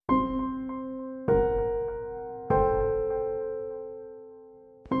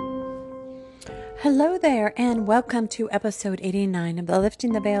Hello there, and welcome to episode 89 of the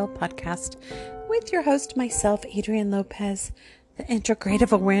Lifting the Veil podcast with your host, myself, Adrienne Lopez, the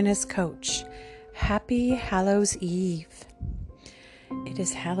Integrative Awareness Coach. Happy Hallows Eve. It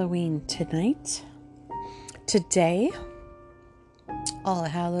is Halloween tonight. Today, All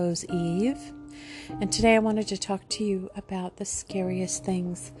Hallows Eve. And today I wanted to talk to you about the scariest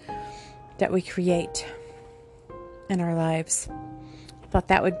things that we create in our lives. Thought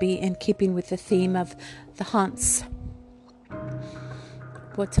that would be in keeping with the theme of the haunts.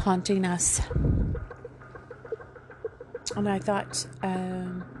 What's haunting us? And I thought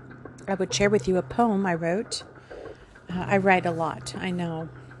I would share with you a poem I wrote. I write a lot, I know,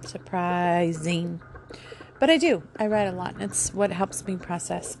 surprising. But I do. I write a lot. It's what helps me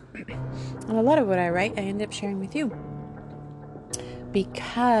process. And a lot of what I write, I end up sharing with you.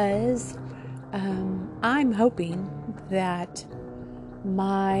 Because I'm hoping that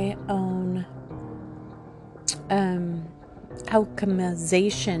my own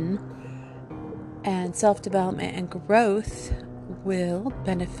alchemization and self-development and growth will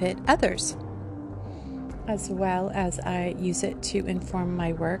benefit others, as well as I use it to inform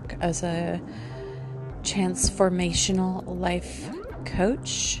my work as a transformational life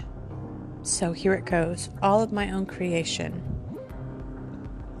coach. So here it goes, all of my own creation.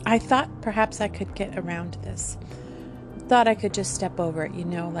 I thought perhaps I could get around this. Thought I could just step over it,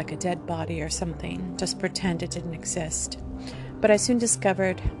 like a dead body or something, just pretend it didn't exist. But I soon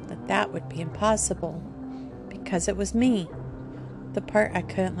discovered that that would be impossible because it was me, the part I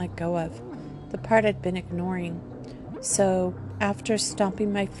couldn't let go of, the part I'd been ignoring. So after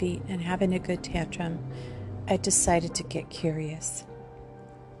stomping my feet and having a good tantrum, I decided to get curious.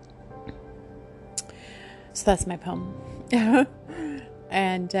 So that's my poem.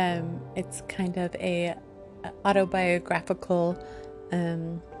 And it's kind of a autobiographical,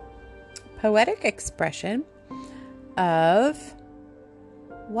 poetic expression of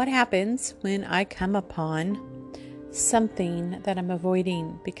what happens when I come upon something that I'm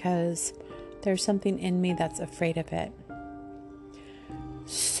avoiding because there's something in me that's afraid of it.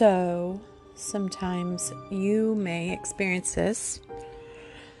 So sometimes you may experience this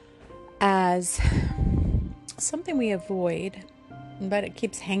as something we avoid, but it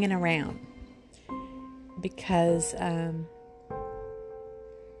keeps hanging around. Because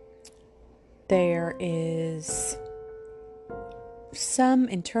there is some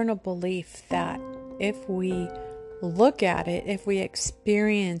internal belief that if we look at it, if we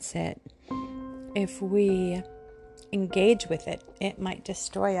experience it, if we engage with it, it might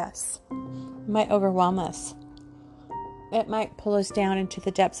destroy us. It might overwhelm us. It might pull us down into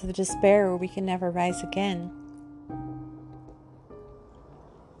the depths of despair where we can never rise again.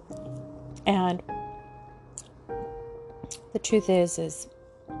 And the truth is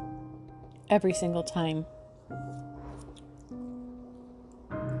every single time,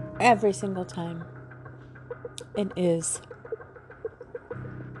 it is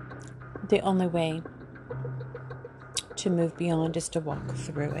the only way to move beyond is to walk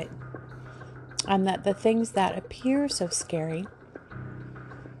through it. And that the things that appear so scary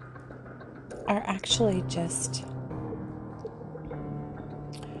are actually just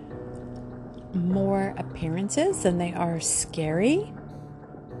more appearances than they are scary.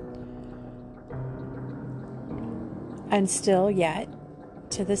 And still yet,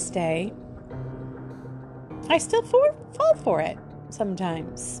 to this day, I still fall for it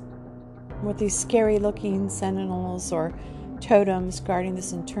sometimes. With these scary looking sentinels or totems guarding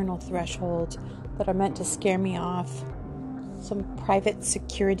this internal threshold that are meant to scare me off. Some private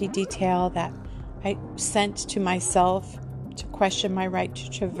security detail that I sent to myself to question my right to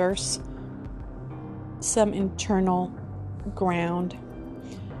traverse some internal ground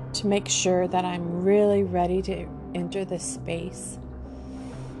to make sure that I'm really ready to enter this space.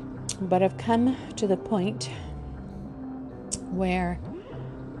 But I've come to the point where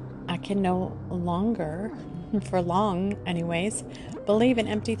I can no longer, for long anyways, believe in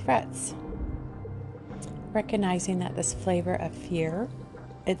empty threats. Recognizing that this flavor of fear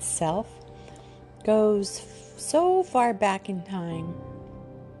itself goes so far back in time,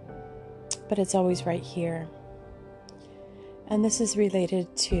 but it's always right here. And this is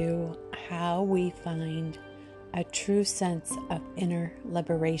related to how we find a true sense of inner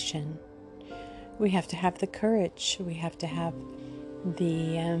liberation. We have to have the courage. We have to have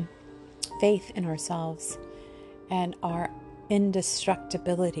the faith in ourselves and our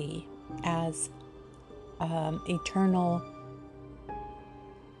indestructibility as eternal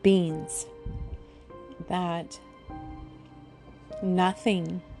beings, that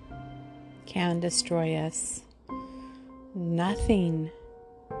nothing can destroy us. Nothing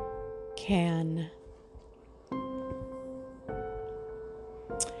can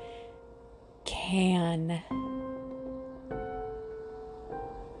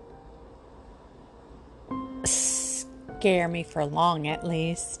scare me for long, at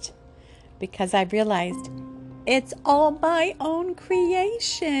least, because I realized it's all my own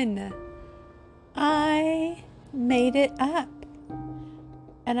creation. I made it up.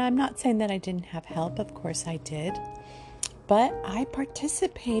 And I'm not saying that I didn't have help. Of course I did. But I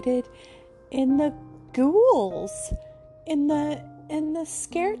participated in the ghouls, in the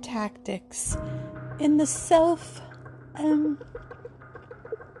scare tactics, in the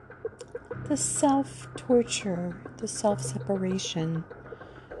self-torture, the self-separation.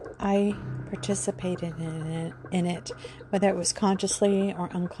 I participated in it, whether it was consciously or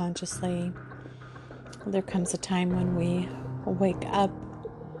unconsciously. There comes a time when we wake up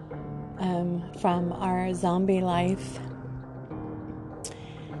from our zombie life.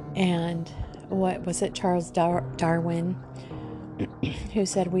 And what was it, Charles Darwin, who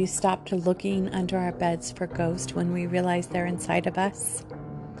said we stopped looking under our beds for ghosts when we realized they're inside of us.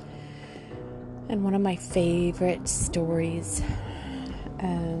 And one of my favorite stories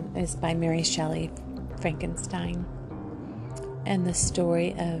is by Mary Shelley, Frankenstein, and the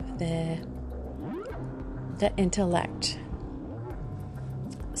story of the intellect,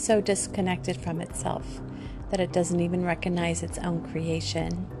 so disconnected from itself that it doesn't even recognize its own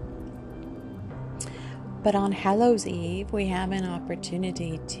creation. But on Hallows Eve, we have an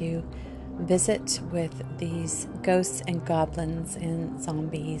opportunity to visit with these ghosts and goblins and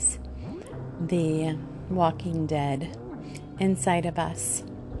zombies, the walking dead, inside of us,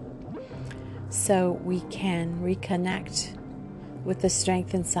 so we can reconnect with the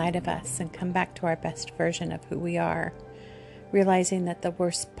strength inside of us and come back to our best version of who we are, realizing that the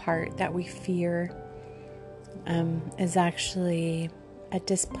worst part that we fear is actually a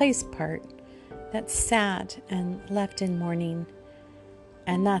displaced part that's sad and left in mourning.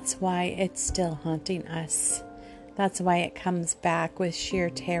 And that's why it's still haunting us. That's why it comes back with sheer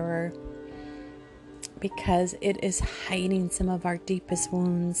terror, because it is hiding some of our deepest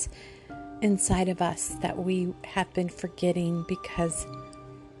wounds inside of us that we have been forgetting because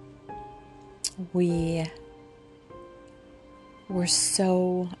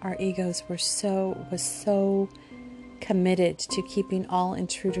our egos was so committed to keeping all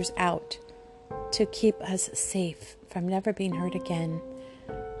intruders out, to keep us safe from never being hurt again,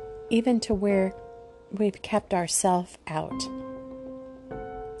 even to where we've kept ourselves out.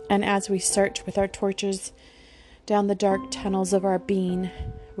 And as we search with our torches down the dark tunnels of our being,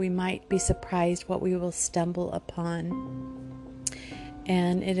 we might be surprised what we will stumble upon.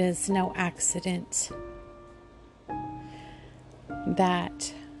 And it is no accident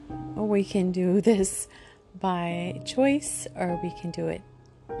that we can do this by choice, or we can do it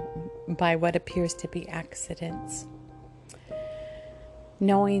by what appears to be accidents.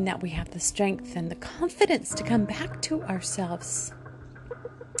 Knowing that we have the strength and the confidence to come back to ourselves,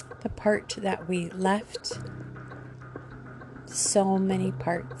 the part that we left, so many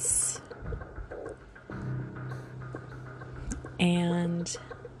parts, and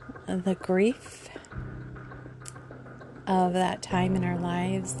the grief of that time in our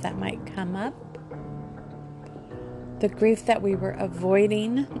lives that might come up, the grief that we were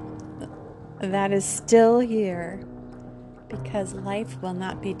avoiding that is still here, because life will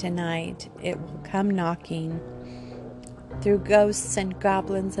not be denied. It will come knocking through ghosts and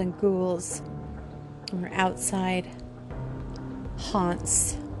goblins and ghouls or outside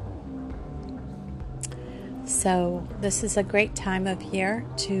haunts. So this is a great time of year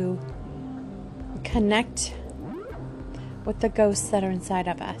to connect with the ghosts that are inside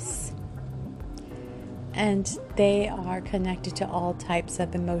of us. And they are connected to all types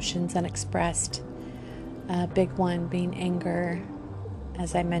of emotions unexpressed. A big one being anger,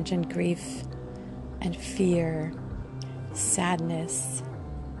 as I mentioned, grief and fear, sadness,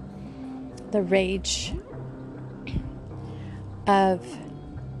 the rage of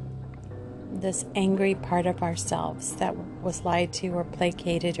this angry part of ourselves that was lied to or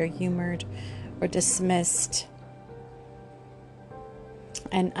placated or humored or dismissed.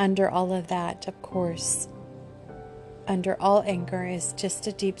 And under all of that, of course, under all anger is just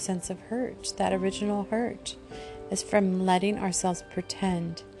a deep sense of hurt. That original hurt is from letting ourselves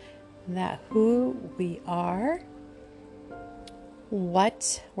pretend that who we are,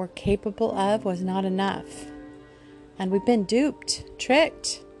 what we're capable of, was not enough. And we've been duped,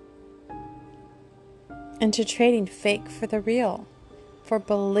 tricked into trading fake for the real, for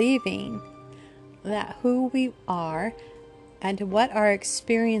believing that who we are and what our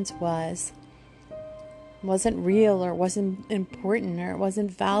experience was wasn't real, or wasn't important, or it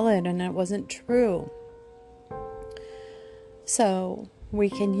wasn't valid, and it wasn't true. So we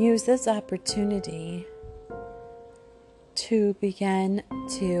can use this opportunity to begin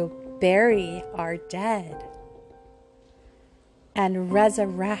to bury our dead and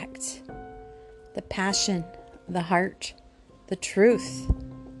resurrect the passion, the heart, the truth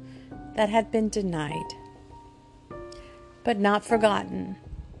that had been denied, but not forgotten.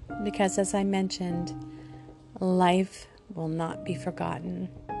 Because as I mentioned, life will not be forgotten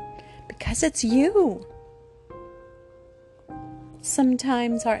because it's you.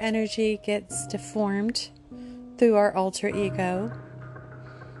 Sometimes our energy gets deformed through our alter ego.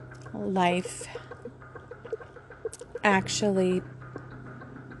 Life actually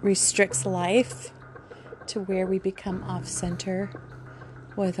restricts life to where we become off-center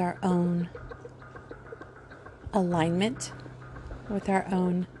with our own alignment, with our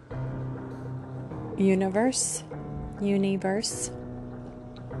own universe,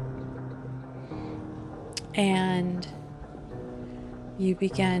 and you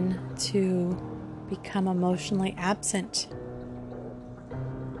begin to become emotionally absent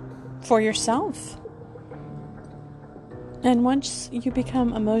for yourself. And once you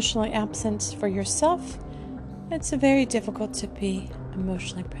become emotionally absent for yourself, it's very difficult to be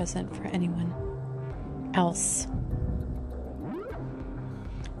emotionally present for anyone else.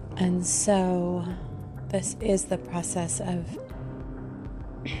 And so this is the process of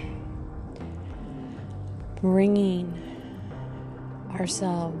bringing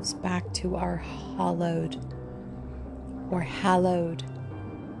ourselves back to our hollowed or hallowed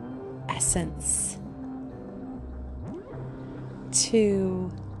essence,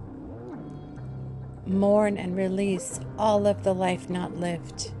 to mourn and release all of the life not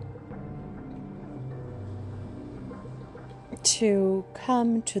lived, to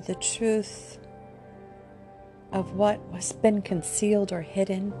come to the truth of what was been concealed or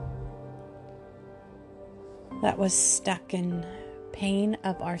hidden, that was stuck in pain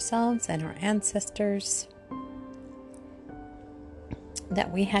of ourselves and our ancestors,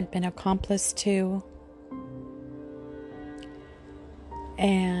 that we had been accomplice to,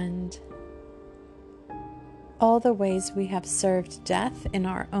 and all the ways we have served death in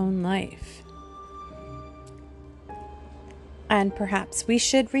our own life. And perhaps we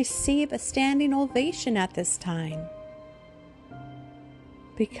should receive a standing ovation at this time,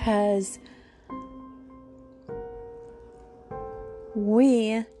 because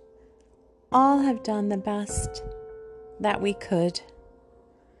we all have done the best that we could,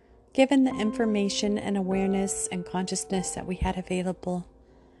 given the information and awareness and consciousness that we had available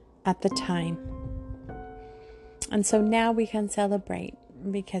at the time. And so now we can celebrate,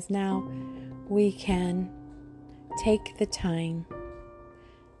 because now we can take the time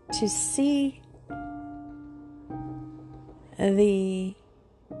to see the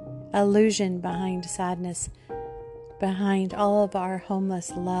illusion behind sadness, behind all of our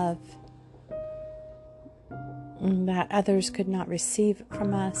homeless love that others could not receive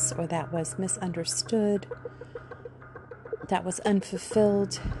from us, or that was misunderstood, that was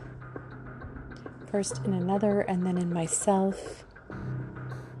unfulfilled, first in another and then in myself.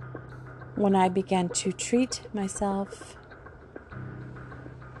 When I began to treat myself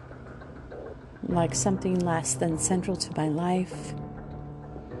like something less than central to my life,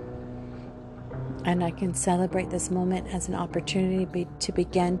 and I can celebrate this moment as an opportunity to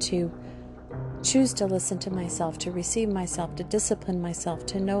begin to choose to listen to myself, to receive myself, to discipline myself,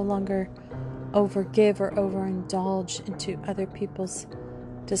 to no longer overgive or overindulge into other people's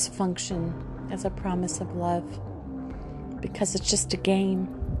dysfunction as a promise of love, because it's just a game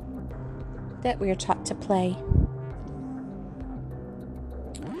that we are taught to play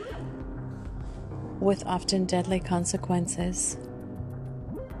with often deadly consequences.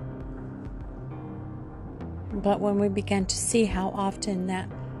 But when we began to see how often that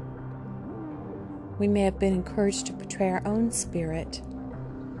we may have been encouraged to betray our own spirit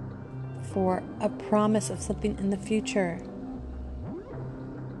for a promise of something in the future,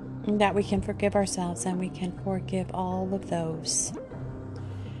 that we can forgive ourselves and we can forgive all of those.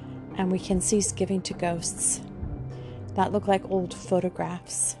 And we can cease giving to ghosts that look like old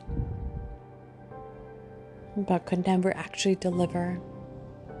photographs, but could never actually deliver.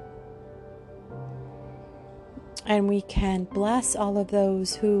 And we can bless all of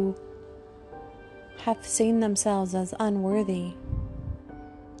those who have seen themselves as unworthy,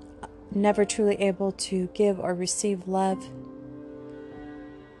 never truly able to give or receive love,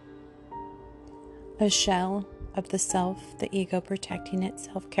 a shell of the self, the ego protecting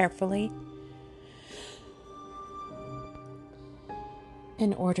itself carefully.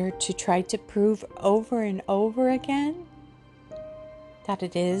 in order to try to prove over and over again that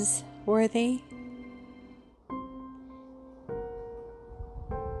it is worthy.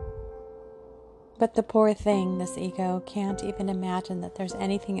 But the poor thing, this ego, can't even imagine that there's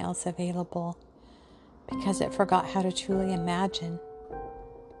anything else available because it forgot how to truly imagine,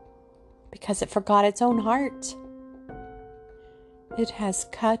 because it forgot its own heart. It has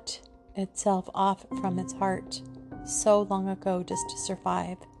cut itself off from its heart so long ago just to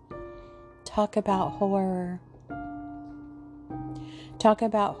survive. Talk about horror. Talk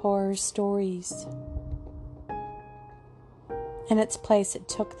about horror stories. In its place, it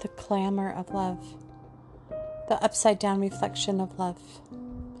took the clamor of love, the upside down reflection of love,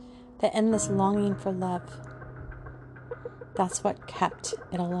 the endless longing for love. That's what kept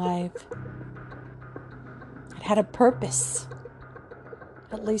it alive. It had a purpose.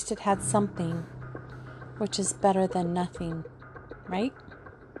 At least it had something, which is better than nothing, right?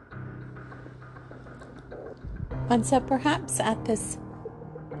 And so perhaps at this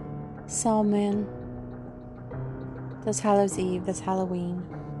Samhain, this Hallows Eve, this Halloween,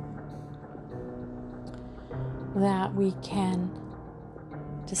 that we can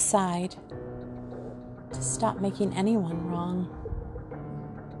decide to stop making anyone wrong,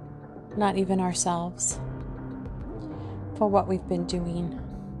 not even ourselves, for what we've been doing,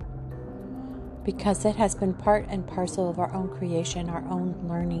 because it has been part and parcel of our own creation, our own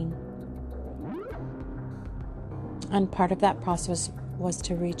learning. And part of that process was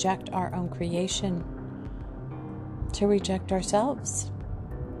to reject our own creation, to reject ourselves,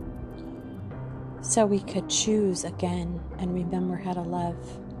 so we could choose again and remember how to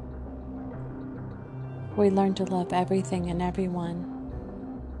love. We learn to love everything and everyone,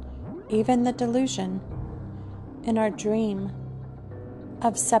 even the delusion in our dream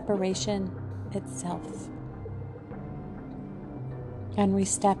of separation itself. And we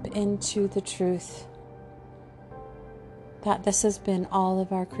step into the truth that this has been all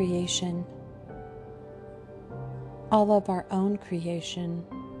of our creation, all of our own creation,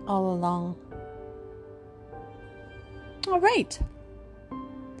 all along. All right.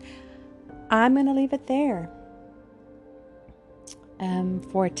 I'm going to leave it there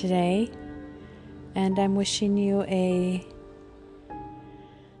for today. And I'm wishing you a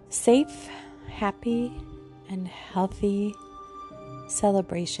safe, happy, and healthy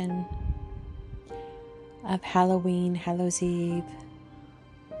celebration of Halloween, Hallows Eve,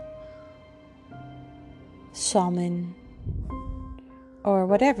 Samhain, or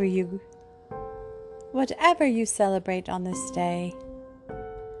whatever you celebrate on this day,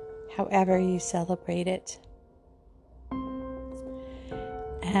 however you celebrate it.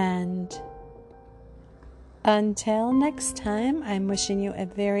 And until next time, I'm wishing you a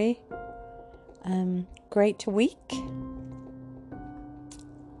very great week.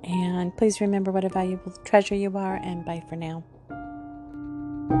 And please remember what a valuable treasure you are, and bye for now.